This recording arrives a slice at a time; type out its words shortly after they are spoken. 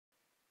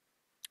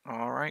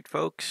Alright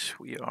folks,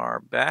 we are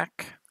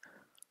back.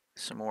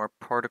 Some more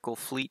Particle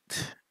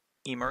Fleet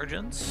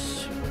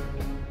Emergence.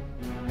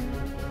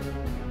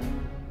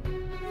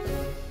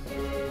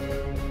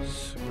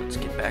 So let's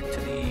get back to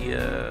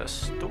the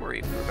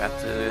story. We're about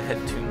to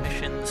head to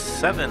Mission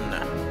 7.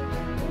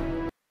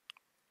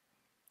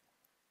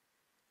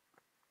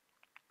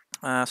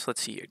 So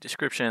let's see here.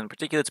 Description.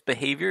 Particulate's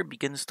behavior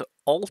begins to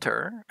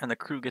alter and the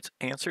crew gets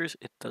answers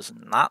it does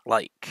not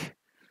like.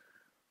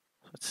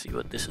 Let's see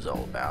what this is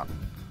all about.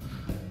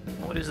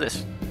 What is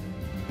this?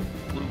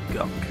 Blue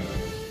gunk.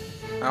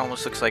 That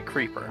almost looks like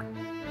Creeper.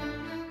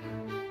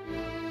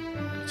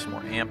 Some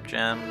more amp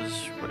gems.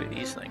 What are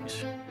these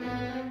things?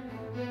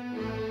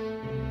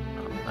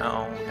 Oh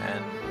no,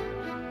 and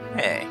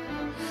hey.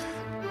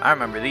 I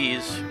remember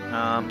these.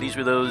 These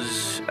were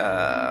those,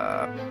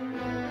 that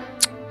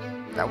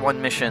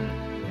one mission,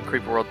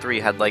 Creeper World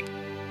 3 had like,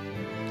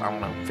 I don't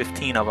know,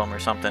 15 of them or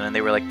something, and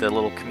they were like the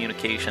little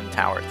communication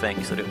tower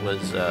things that it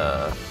was,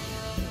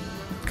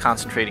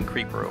 concentrating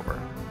Creeper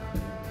over.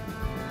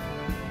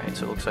 Alright,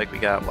 so it looks like we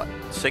got, what,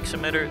 6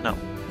 emitters? No,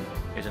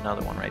 here's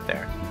another one right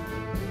there.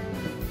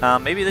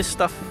 Maybe this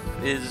stuff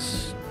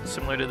is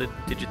similar to the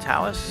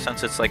Digitalis,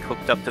 since it's like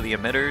hooked up to the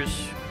emitters.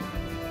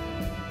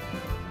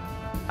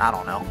 I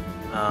don't know.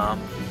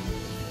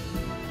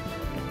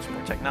 Some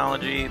more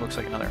technology, looks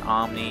like another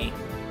Omni.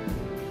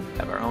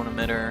 Have our own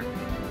emitter.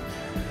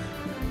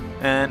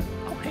 And,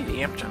 oh hey,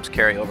 the amp gems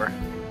carry over.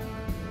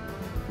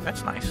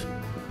 That's nice.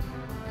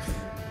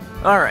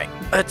 Alright,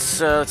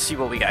 let's see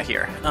what we got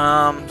here.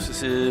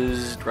 This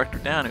is Director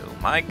Danu.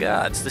 My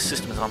god, this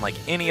system is unlike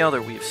any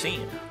other we've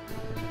seen.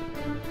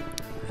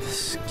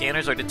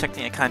 Scanners are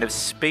detecting a kind of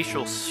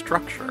spatial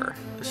structure.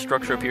 This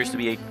structure appears to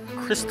be a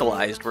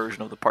crystallized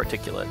version of the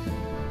particulate.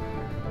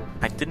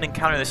 I didn't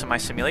encounter this in my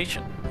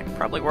simulation. I can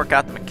probably work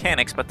out the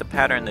mechanics, but the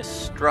pattern this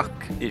struck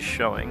is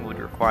showing would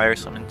require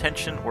some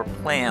intention or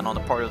plan on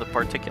the part of the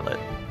particulate.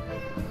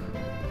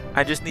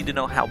 I just need to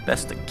know how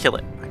best to kill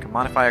it. I can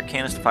modify our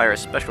cannons to fire a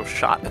special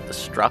shot at the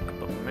struck,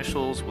 but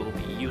missiles will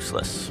be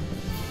useless.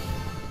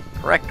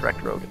 Correct,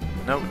 Director Rogan.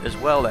 Note as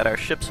well that our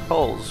ship's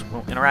hulls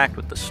will interact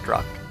with the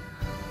struck.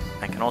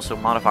 I can also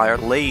modify our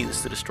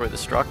lathes to destroy the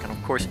struck, and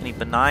of course any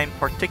benign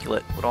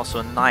particulate would also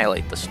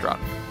annihilate the struck.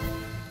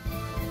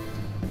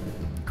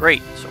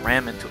 Great, so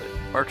ram into it.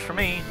 Works for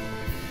me.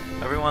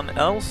 Everyone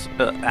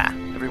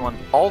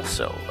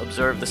also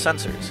observe the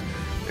sensors.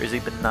 There is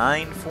a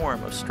benign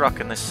form of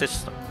struck in this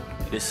system.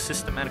 It is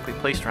systematically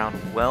placed around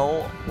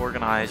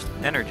well-organized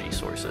energy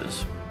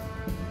sources.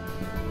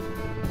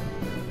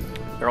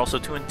 There are also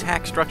 2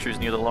 intact structures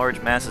near the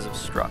large masses of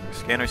struck.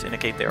 Scanners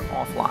indicate they are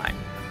offline.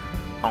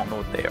 I don't know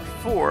what they are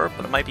for,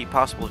 but it might be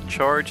possible to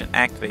charge and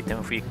activate them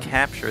if we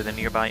capture the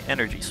nearby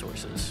energy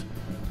sources.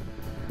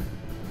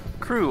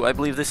 Crew, I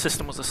believe this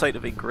system was the site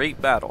of a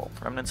great battle.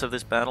 Remnants of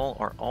this battle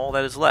are all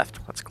that is left.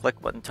 Let's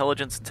collect what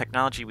intelligence and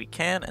technology we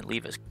can and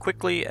leave as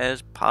quickly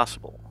as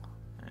possible.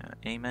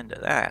 Amen to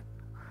that.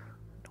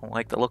 Don't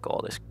like the look of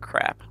all this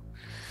crap.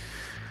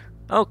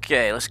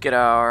 Okay, let's get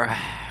our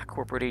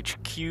corporate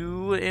HQ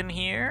in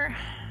here.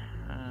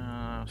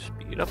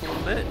 Speed it up a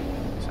little bit,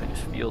 because I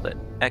just feel that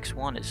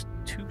X1 is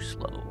too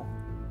slow.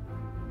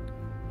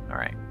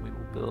 Alright, we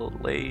will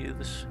build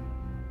lathes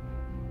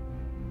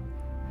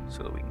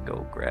so that we can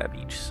go grab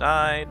each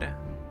side.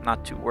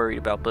 Not too worried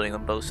about building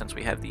them both since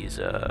we have these,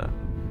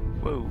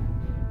 whoa.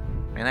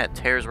 Man, that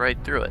tears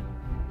right through it.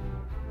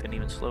 Didn't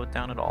even slow it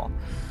down at all.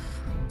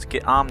 Let's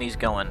get Omnis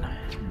going.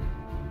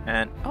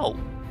 And, oh.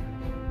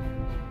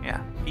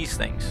 Yeah, these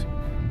things.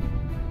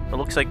 It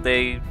looks like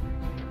they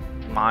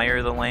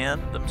mire the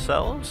land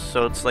themselves,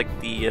 so it's like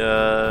the,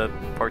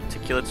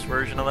 particulates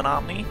version of an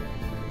Omni.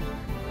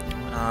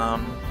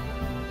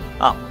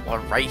 Oh, well,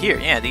 right here.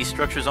 Yeah, these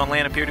structures on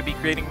land appear to be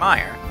creating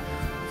mire.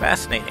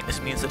 Fascinating.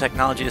 This means the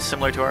technology is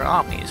similar to our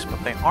Omnis,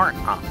 but they aren't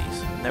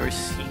Omnis. I've never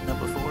seen them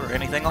before or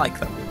anything like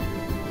them.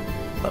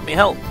 Let me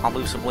help. I'll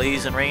move some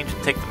lathes in range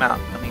and take them out.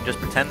 I mean, just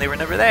pretend they were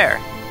never there.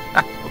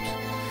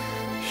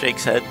 Oops.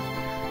 Shakes head.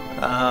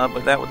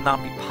 But that would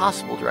not be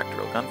possible, Director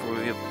Ogun, for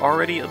we have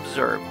already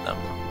observed them.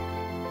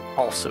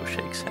 Also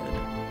shakes head.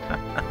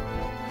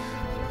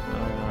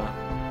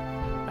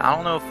 I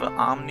don't know if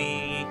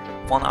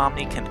one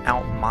Omni can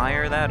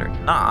outmire that or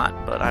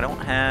not, but I don't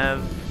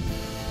have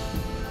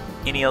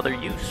any other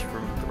use for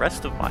the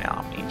rest of my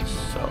Omnis,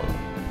 so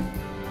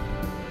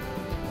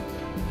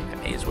I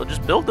may as well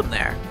just build them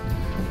there.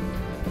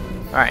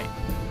 Alright,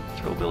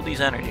 let's go build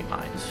these energy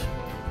mines.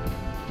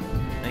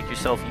 Make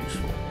yourself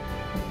useful.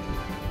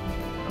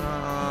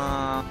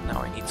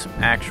 Now I need some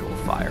actual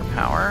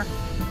firepower.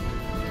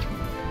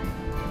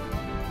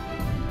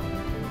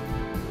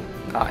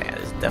 Oh yeah,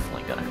 it's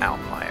definitely gonna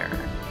outmire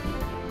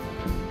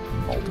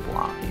multiple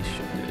Omnis.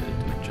 Should do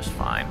it just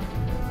fine.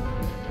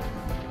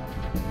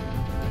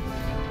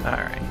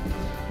 Alright.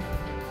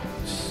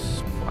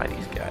 Let's fly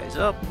these guys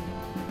up.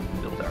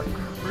 Build our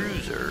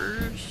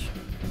cruisers.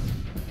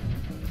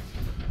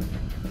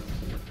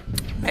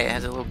 Hey, it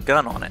has a little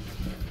gun on it.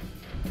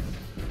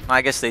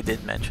 I guess they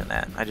did mention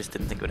that. I just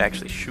didn't think it would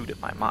actually shoot at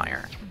my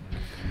mire.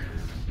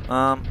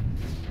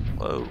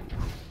 Whoa.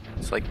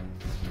 It's like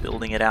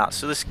building it out.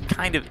 So this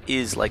kind of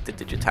is like the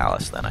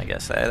Digitalis then, I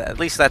guess. At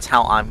least that's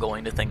how I'm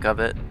going to think of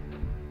it.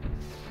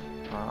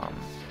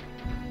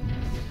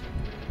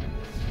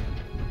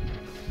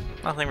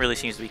 Nothing really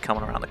seems to be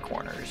coming around the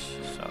corners,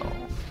 so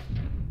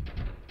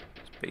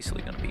it's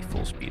basically going to be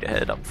full speed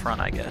ahead up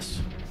front, I guess.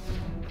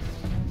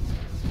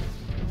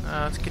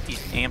 Let's get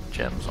these amp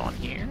gems on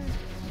here.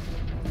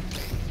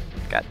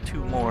 Got 2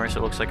 more,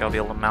 so it looks like I'll be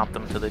able to mount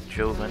them to the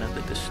Jovan and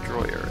the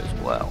Destroyer as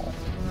well.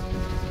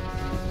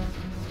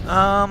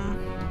 No.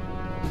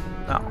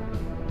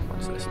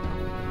 What's this?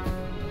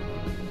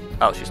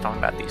 Oh, she's talking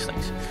about these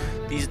things.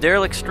 These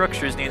derelict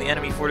structures near the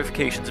enemy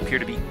fortifications appear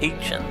to be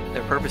ancient.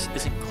 Their purpose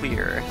isn't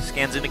clear.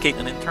 Scans indicate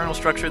an internal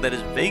structure that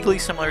is vaguely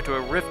similar to a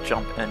rift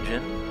jump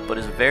engine, but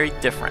is very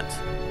different.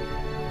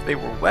 If they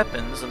were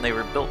weapons and they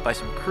were built by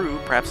some crew,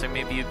 perhaps they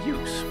may be of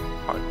use.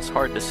 It's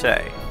hard to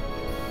say.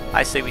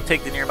 I say we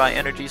take the nearby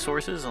energy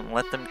sources and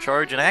let them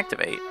charge and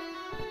activate.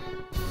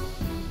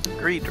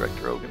 Agreed,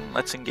 Director Ogan.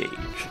 Let's engage.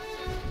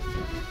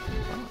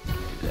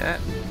 Do that.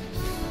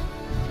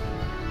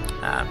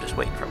 I'm just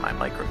waiting for my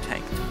micro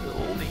tank to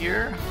build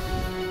here.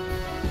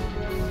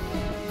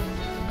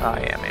 Oh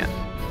yeah, man.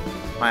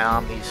 My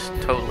Omnis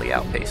totally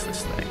outpace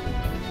this thing.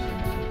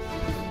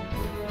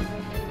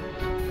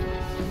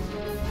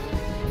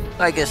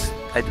 I guess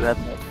I do have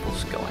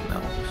multiples going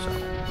though, so.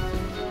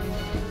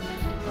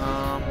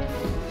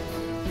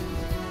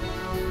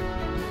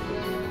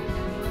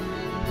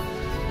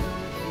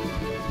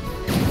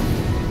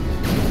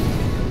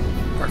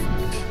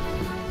 Perfect.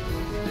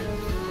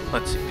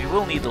 Let's see, we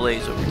will need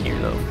delays over here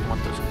though if we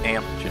want those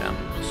amp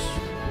gems.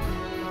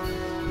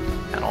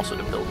 And also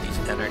to build these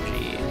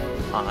energy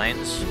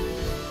mines.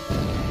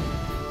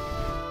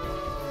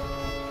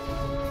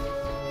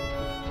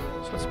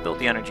 So let's build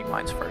the energy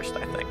mines first,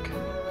 I think.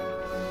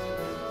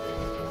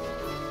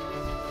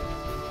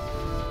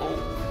 Oh,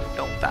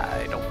 don't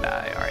die, don't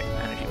die. Alright,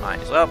 energy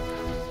mine is up.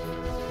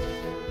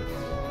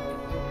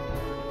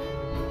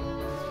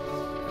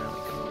 Now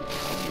we can move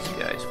these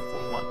guys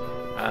for one.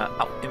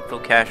 Info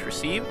cache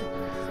received.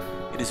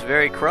 It is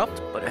very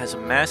corrupt, but it has a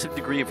massive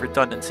degree of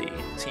redundancy.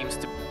 It seems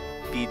to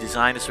be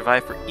designed to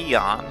survive for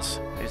eons.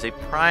 There's a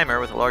primer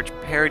with a large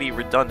parity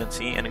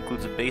redundancy and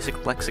includes a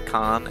basic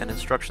lexicon and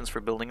instructions for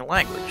building a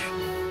language.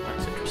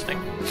 That's interesting.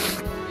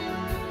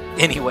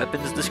 Any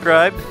weapons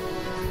described?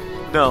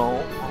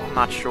 No, I'm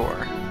not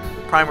sure.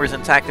 Primer is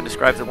intact and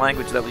describes the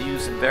language that was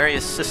used in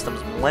various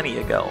systems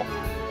millennia ago.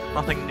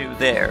 Nothing new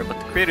there, but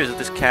the creators of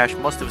this cache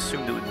must have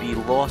assumed it would be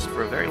lost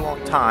for a very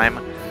long time,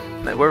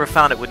 and that whoever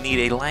found it would need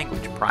a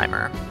language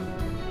primer.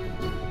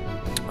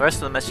 The rest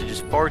of the message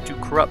is far too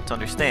corrupt to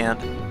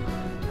understand.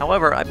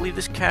 However, I believe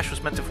this cache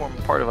was meant to form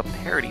part of a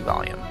parody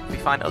volume. If we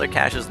find other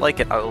caches like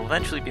it, I will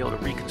eventually be able to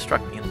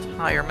reconstruct the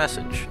entire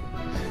message.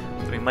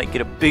 So we might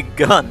get a big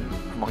gun,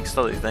 amongst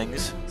other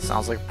things.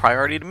 Sounds like a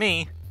priority to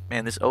me.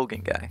 Man, this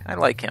Ogan guy, I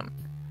like him.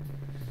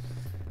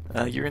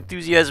 Your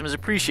enthusiasm is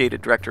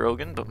appreciated, Director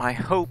Ogan, but my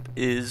hope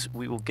is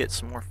we will get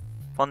some more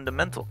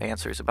fundamental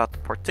answers about the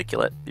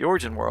particulate, the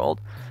origin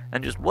world,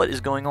 and just what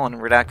is going on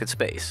in redacted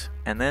space.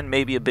 And then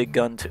maybe a big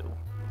gun too.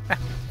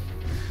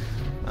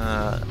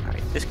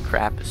 Alright, this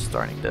crap is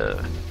starting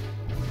to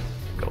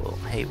go a little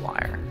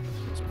haywire.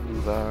 Let's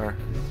move our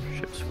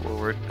ships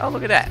forward. Oh,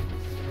 look at that!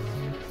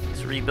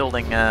 It's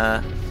rebuilding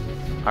our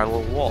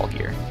little wall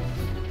here.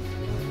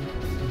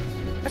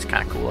 That's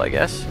kind of cool, I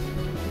guess.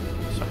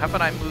 So how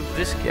about I move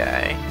this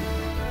guy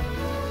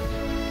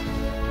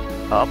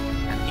up,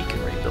 and he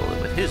can rebuild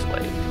it with his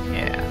leg.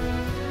 Yeah.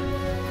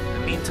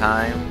 In the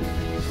meantime,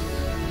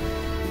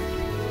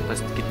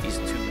 let's get these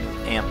 2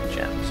 amp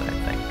gems, I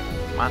think.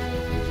 Come on.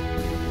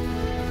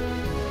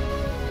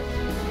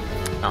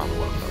 Oh,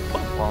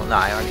 well, no,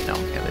 I already know.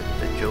 Yeah,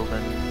 the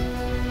Jovan.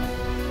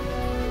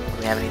 Do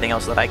we have anything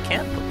else that I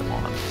can put them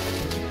on?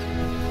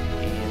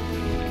 And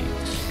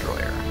the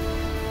Destroyer.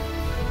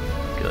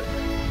 Good.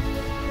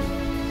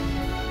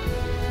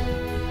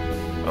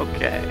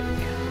 Okay.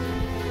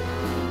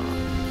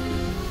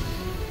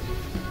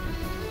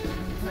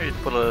 I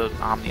just put an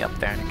Omni up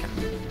there and it can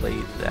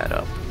lathe that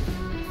up.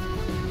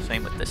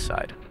 Same with this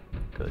side.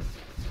 Good.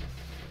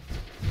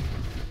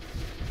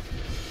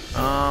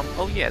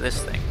 Oh yeah,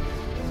 this thing.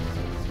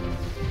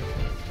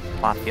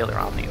 Plop the other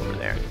Omni over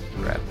there.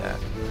 Grab that.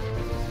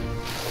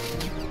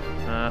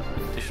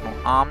 Additional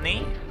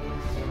Omni.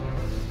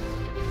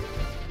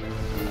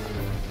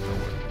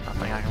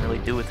 Nothing I can really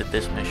do with it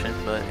this mission,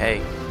 but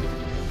hey.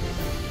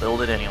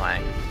 Build it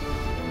anyway.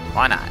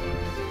 Why not?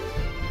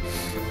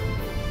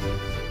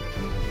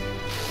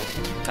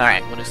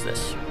 Alright, what is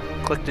this?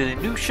 Clicked a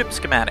new ship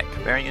schematic.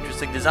 Very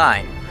interesting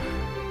design.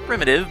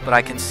 Primitive, but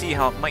I can see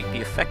how it might be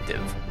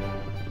effective.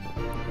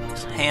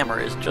 This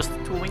hammer is just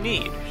the tool we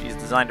need. She's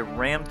designed to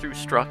ram through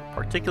struck,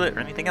 particulate, or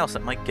anything else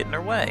that might get in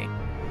her way.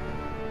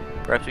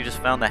 Perhaps we just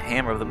found the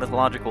hammer of the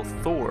mythological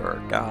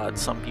Thor god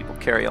some people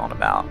carry on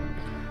about.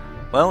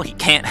 Well, he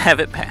can't have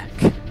it back.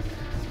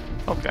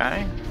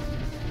 Okay.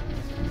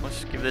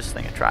 Let's give this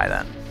thing a try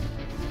then.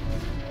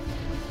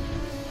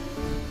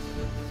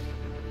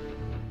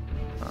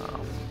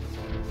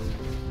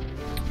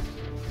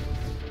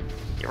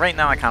 right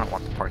now I kind of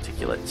want the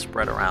particulate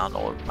spread around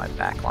all over my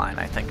back line,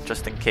 I think,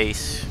 just in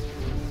case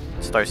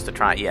it starts to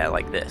try, yeah,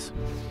 like this.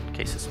 In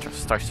case it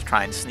starts to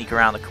try and sneak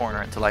around the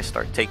corner until I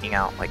start taking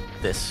out, like,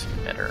 this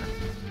emitter.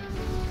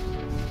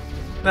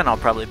 Then I'll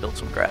probably build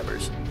some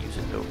grabbers and use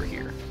it over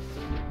here.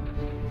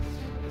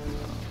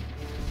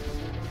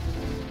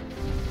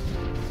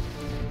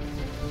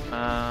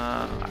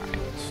 Alright,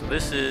 so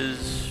this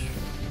is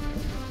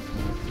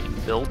being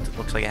built. It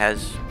looks like it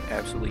has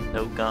absolutely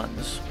no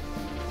guns.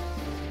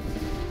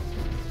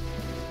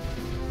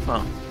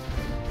 Huh.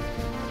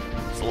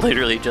 It's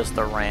literally just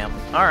a ram.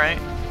 Alright.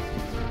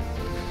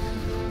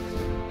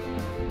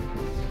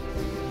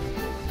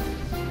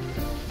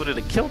 Would it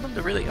have killed them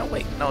to really... Oh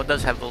wait, no, it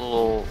does have the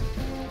little...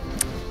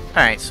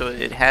 Alright, so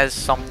it has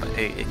something...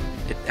 It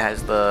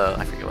has the...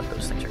 I forget what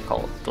those things are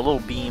called. The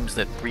little beams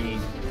that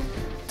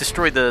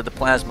destroy the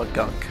plasma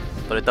gunk,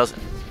 but it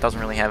doesn't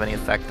really have any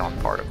effect on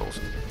particles.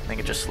 I think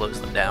it just slows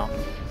them down.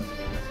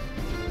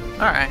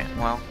 Alright,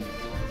 well,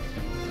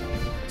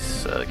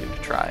 let's give it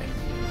a try.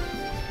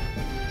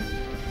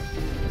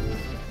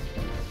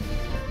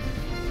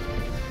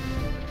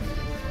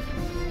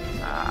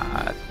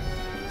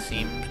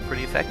 Seems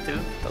pretty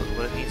effective. Does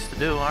what it needs to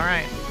do.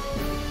 Alright.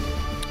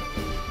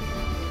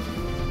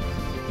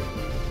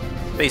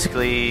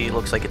 Basically,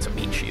 looks like it's a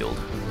meat shield,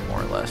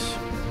 more or less.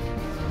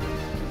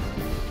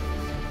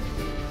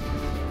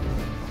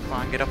 Come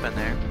on, get up in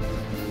there.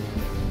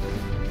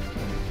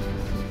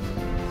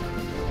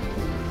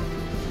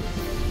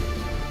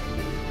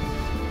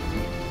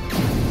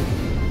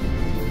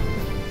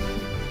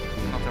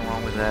 Nothing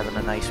wrong with having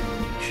a nice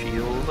meat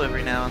shield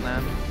every now and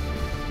then.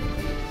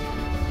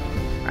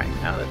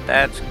 Alright, now that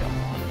that's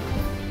gone,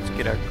 let's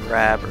get our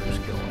grabbers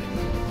going.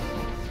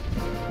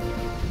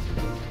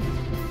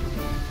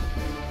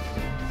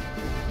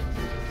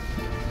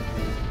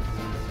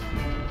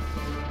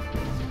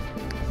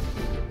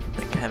 I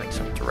think having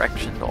some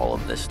direction to all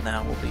of this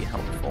now will be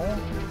helpful.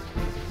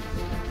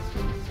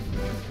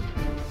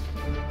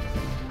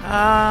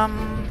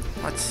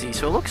 Let's see,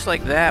 so it looks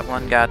like that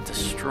one got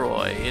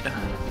destroyed.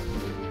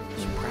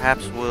 So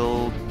perhaps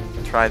we'll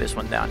try this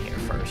one down here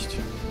first.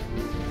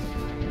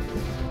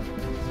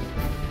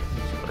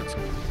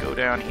 Go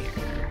down here.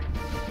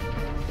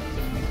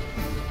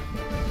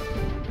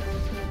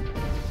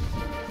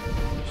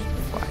 Just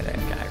fly that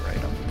guy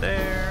right up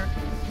there.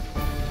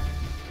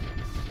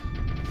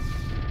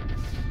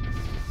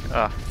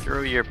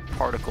 Throw your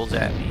particles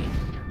at me.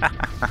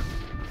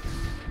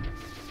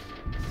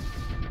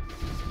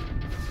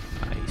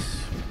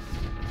 Nice.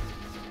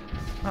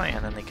 Oh yeah,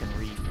 and then they can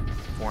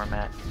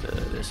reformat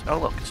this. Oh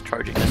look, it's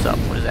charging this up.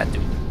 What does that do?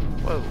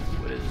 Whoa,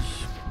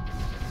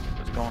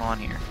 what's going on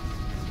here?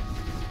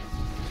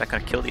 Is that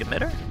gonna kill the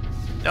emitter?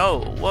 No,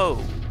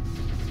 whoa!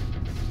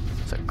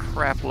 It's a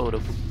crap load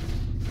of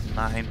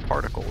 9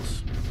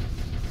 particles.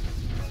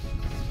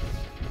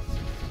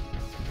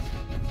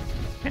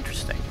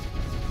 Interesting.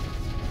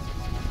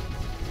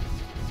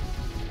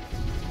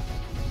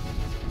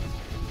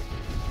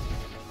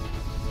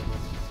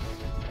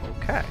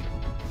 Okay.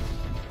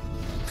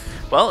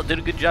 Well, it did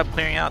a good job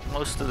clearing out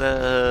most of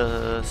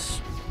the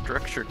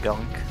structure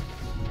gunk.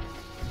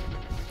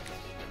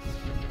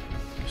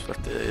 Just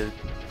have to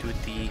do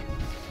it the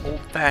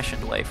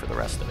old-fashioned way for the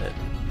rest of it.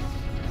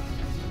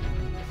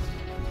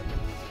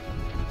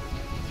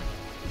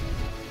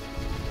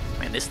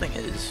 Man, this thing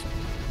is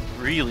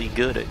really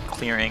good at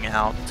clearing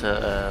out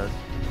the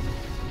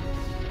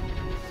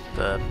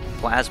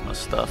plasma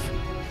stuff.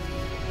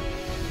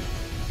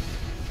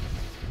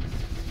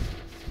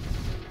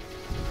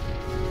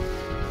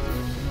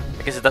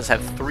 I guess it does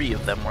have 3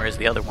 of them, whereas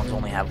the other ones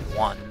only have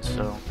 1,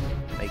 so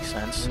makes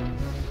sense.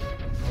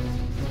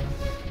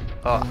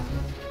 Oh.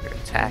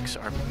 Attacks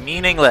are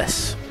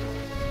meaningless.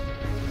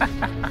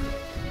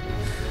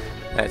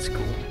 That's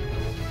cool.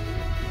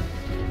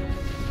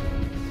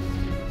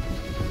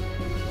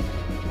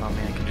 Oh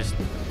man, I can just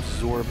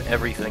absorb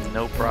everything,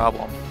 no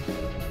problem.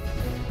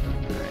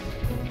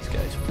 Alright, these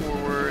guys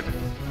forward.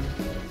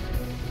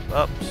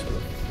 Up, so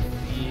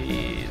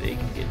they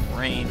can get in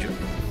range of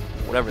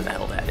whatever the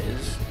hell that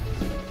is.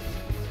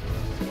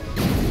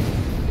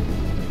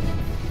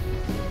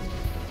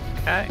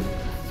 Okay.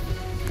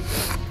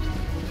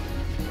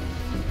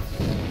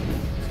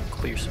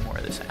 Clear some more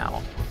of this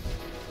out.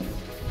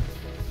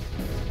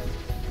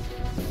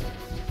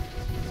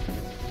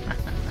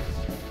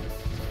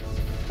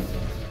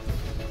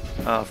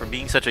 For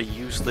being such a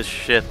useless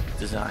ship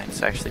design,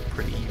 it's actually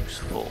pretty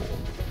useful.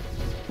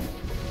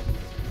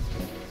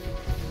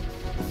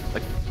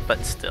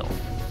 But still.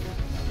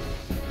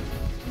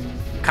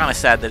 Kind of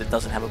sad that it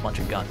doesn't have a bunch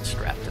of guns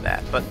strapped to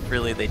that, but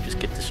really they just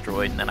get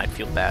destroyed and then I'd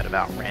feel bad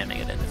about ramming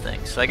it into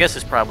things. So I guess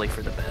it's probably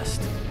for the best.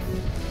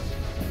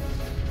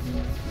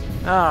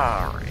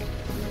 Alright,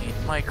 need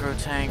micro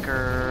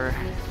tanker.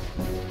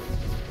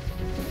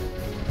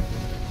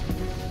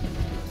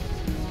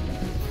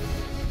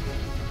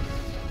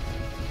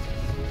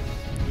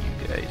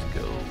 You guys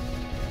go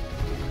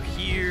over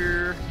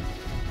here.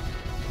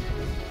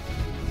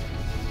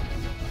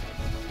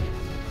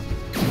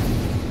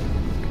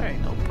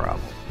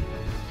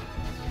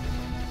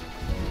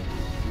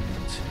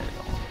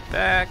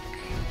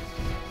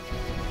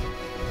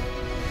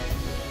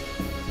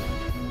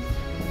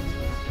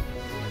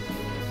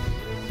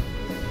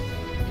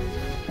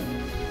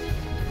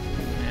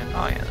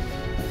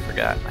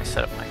 forgot. I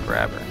set up my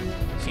grabber.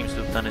 Seems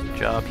to have done its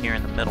job here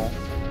in the middle.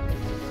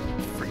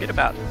 Forget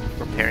about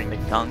repairing the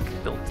gunk.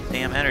 Built the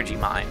damn energy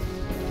mine.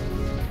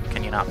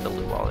 Can you not build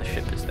it while the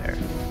ship is there?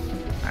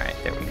 Alright,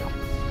 there we go.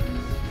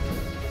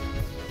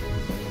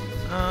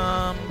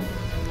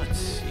 Let's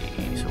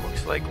see. So it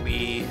looks like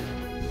we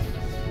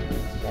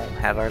won't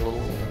have our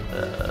little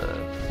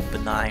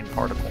benign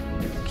particle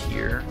nuke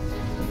here.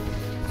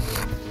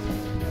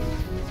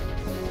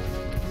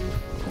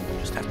 We'll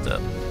just have to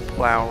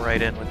plow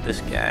right in with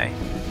this guy.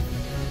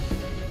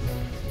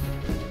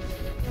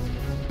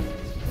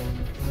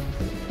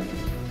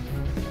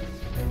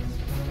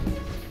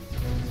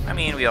 I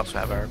mean, we also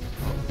have our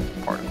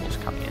particles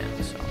coming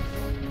in, so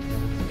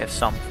we have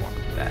some form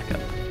of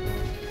backup.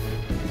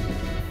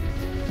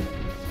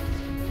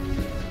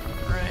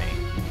 Alright,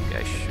 you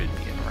guys should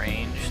be in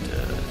range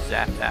to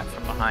zap that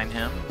from behind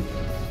him.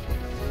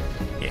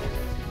 Yeah.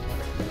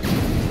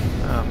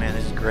 Oh man,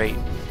 this is great.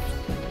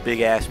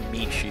 Big ass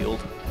meat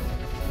shield.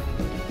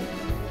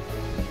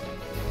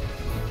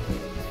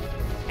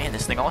 Man,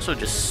 this thing also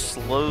just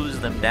slows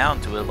them down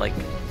to a like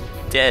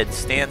dead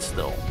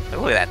standstill.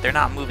 Look at that, they're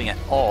not moving at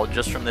all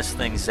just from this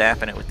thing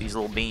zapping it with these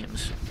little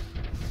beams.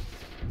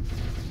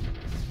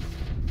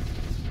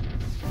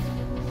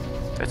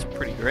 That's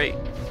pretty great.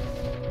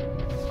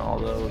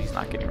 Although he's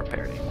not getting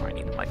repaired anymore. I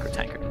need the micro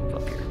tanker to move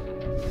up here.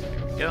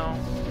 There we go.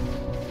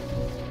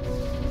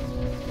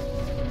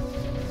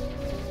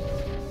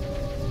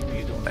 What are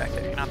you doing back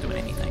there? You're not doing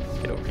anything.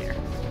 Get over here.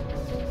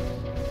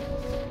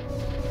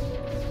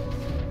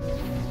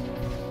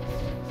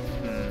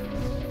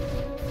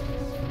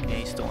 Yeah,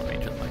 he's still in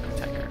range of the micro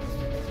tanker.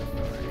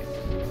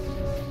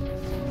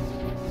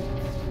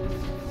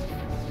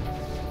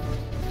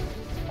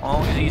 As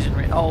long as he's in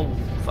range. Oh,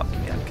 fuck,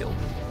 he got killed.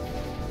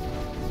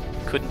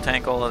 Couldn't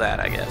tank all of that,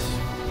 I guess.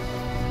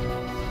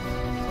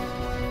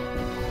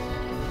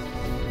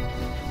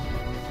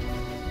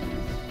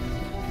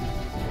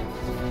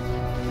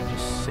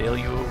 Just sail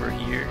you over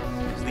here.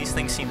 Because these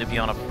things seem to be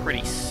on a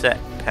pretty set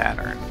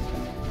pattern.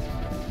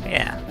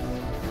 Yeah.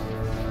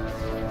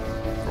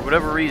 For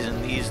whatever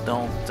reason, these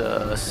don't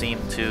seem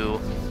to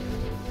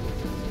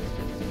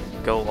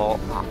go all...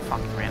 Oh,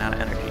 fucking ran out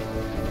of energy.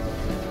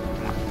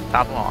 Come on,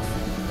 top them off.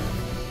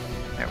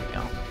 There we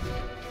go.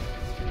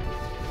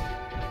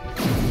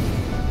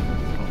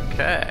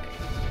 Okay.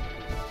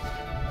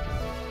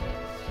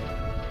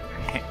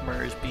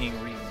 Hammer is being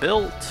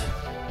rebuilt.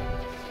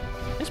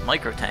 This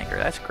micro tanker,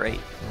 that's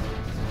great.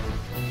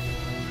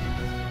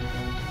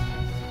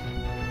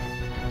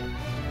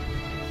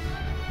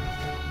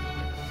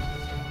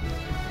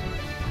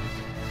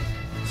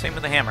 Same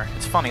with the hammer.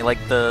 It's funny, like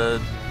the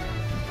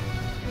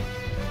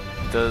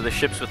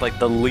ships with like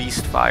the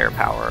least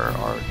firepower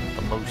are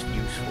the most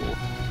useful.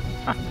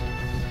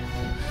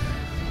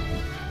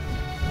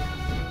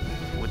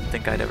 Wouldn't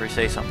think I'd ever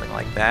say something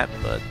like that,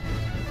 but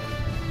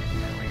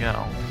there we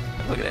go.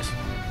 Look at this.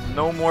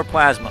 No more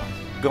plasma.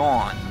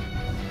 Gone.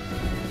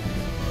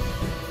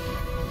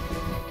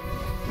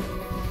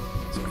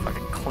 It's a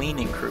fucking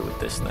cleaning crew with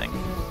this thing.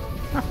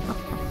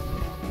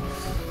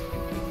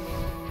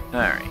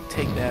 Alright,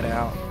 take that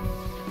out.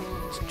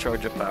 Let's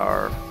charge up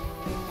our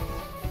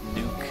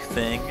nuke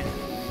thing.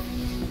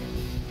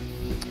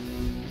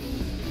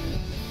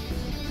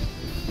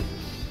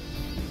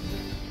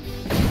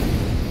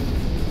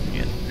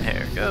 And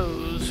there it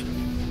goes.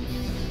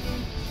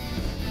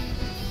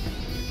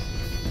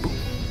 Boom.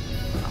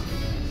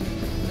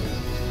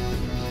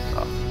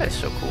 Oh, that is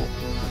so cool.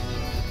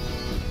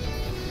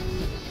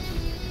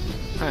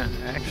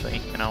 Actually,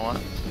 you know what?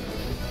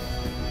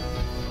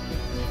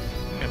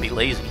 I'm gonna be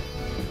lazy.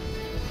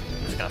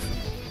 I'm just gonna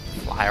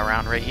fly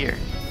around right here.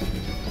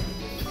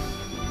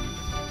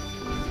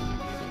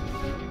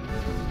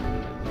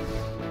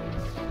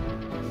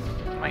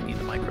 Might need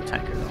the micro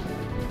tanker though.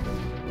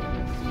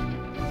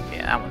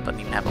 Yeah, that one doesn't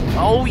even have a...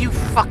 Oh, you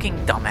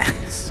fucking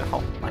dumbass!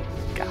 Oh my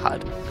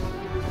god.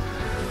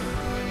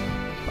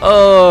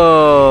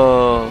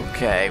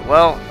 Okay,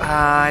 well,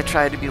 I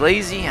tried to be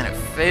lazy and it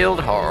failed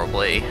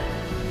horribly.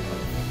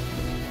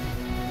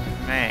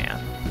 Man.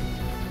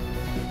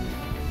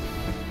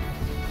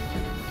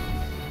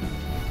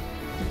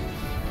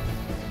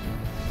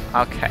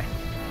 Okay,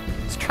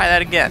 let's try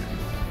that again.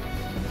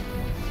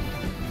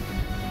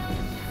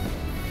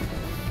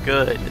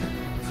 Good.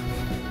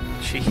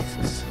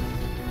 Jesus.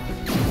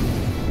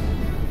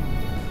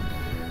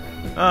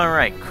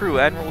 Alright, crew,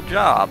 admiral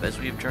job. As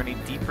we've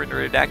journeyed deeper into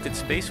redacted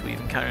space, we've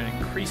encountered an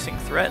increasing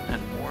threat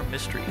and more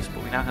mysteries,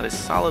 but we now have a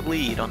solid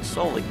lead on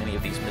solving many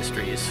of these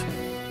mysteries.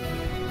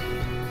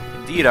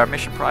 Indeed, our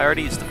mission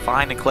priority is to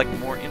find and collect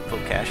more info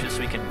caches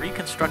so we can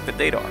reconstruct the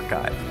data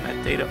archive.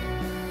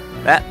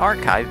 That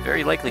archive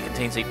very likely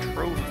contains a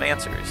trove of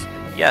answers.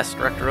 Yes,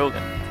 Director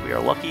Ogan, if we are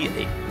lucky,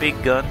 a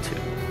big gun too.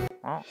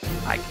 Well,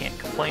 I can't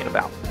complain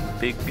about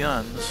big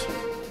guns.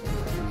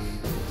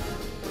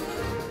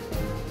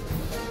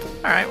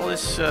 Alright, well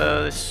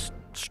this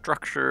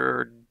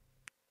structure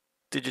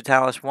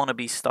digitalis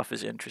wannabe stuff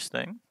is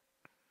interesting.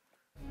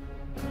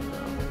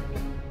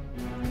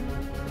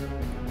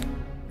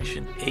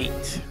 Mission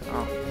 8.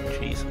 Oh,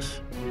 Jesus.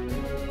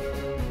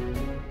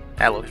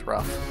 That looks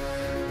rough.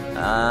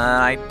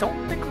 I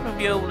don't think we're going to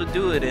be able to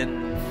do it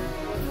in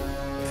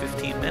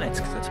 15 minutes,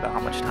 because that's about how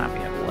much time we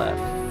have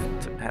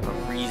left to have a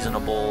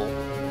reasonable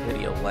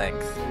video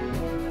length.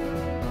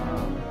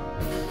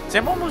 See,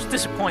 I'm almost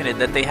disappointed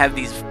that they have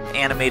these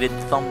animated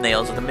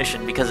thumbnails of the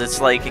mission, because it's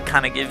like, it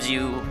kind of gives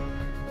you...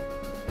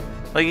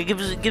 Like,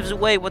 it gives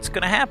away what's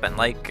going to happen.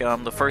 Like,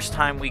 the first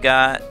time we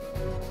got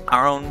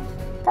our own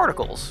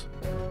particles,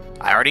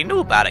 I already knew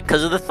about it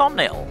because of the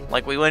thumbnail.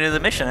 Like, we went into the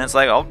mission and it's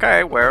like,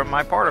 okay, where are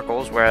my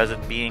particles? Whereas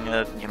it being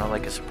a, you know,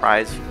 like a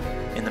surprise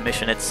in the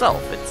mission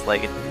itself, it's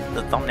like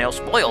the thumbnail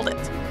spoiled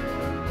it.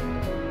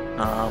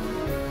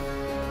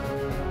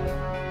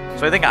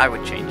 So I think I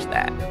would change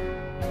that.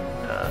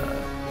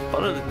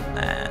 But other than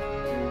that,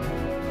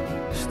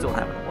 still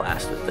having a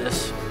blast with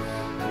this.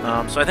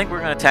 So I think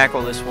we're going to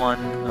tackle this one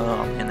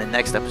in the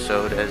next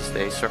episode, as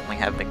they certainly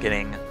have been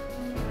getting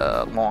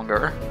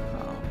longer.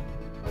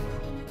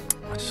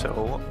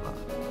 So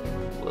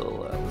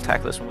we'll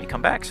tackle this when we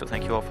come back. So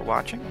thank you all for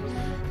watching,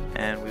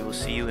 and we will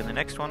see you in the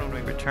next one when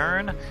we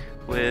return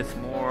with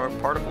more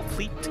Particle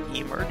Fleet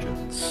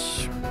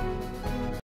Emergence.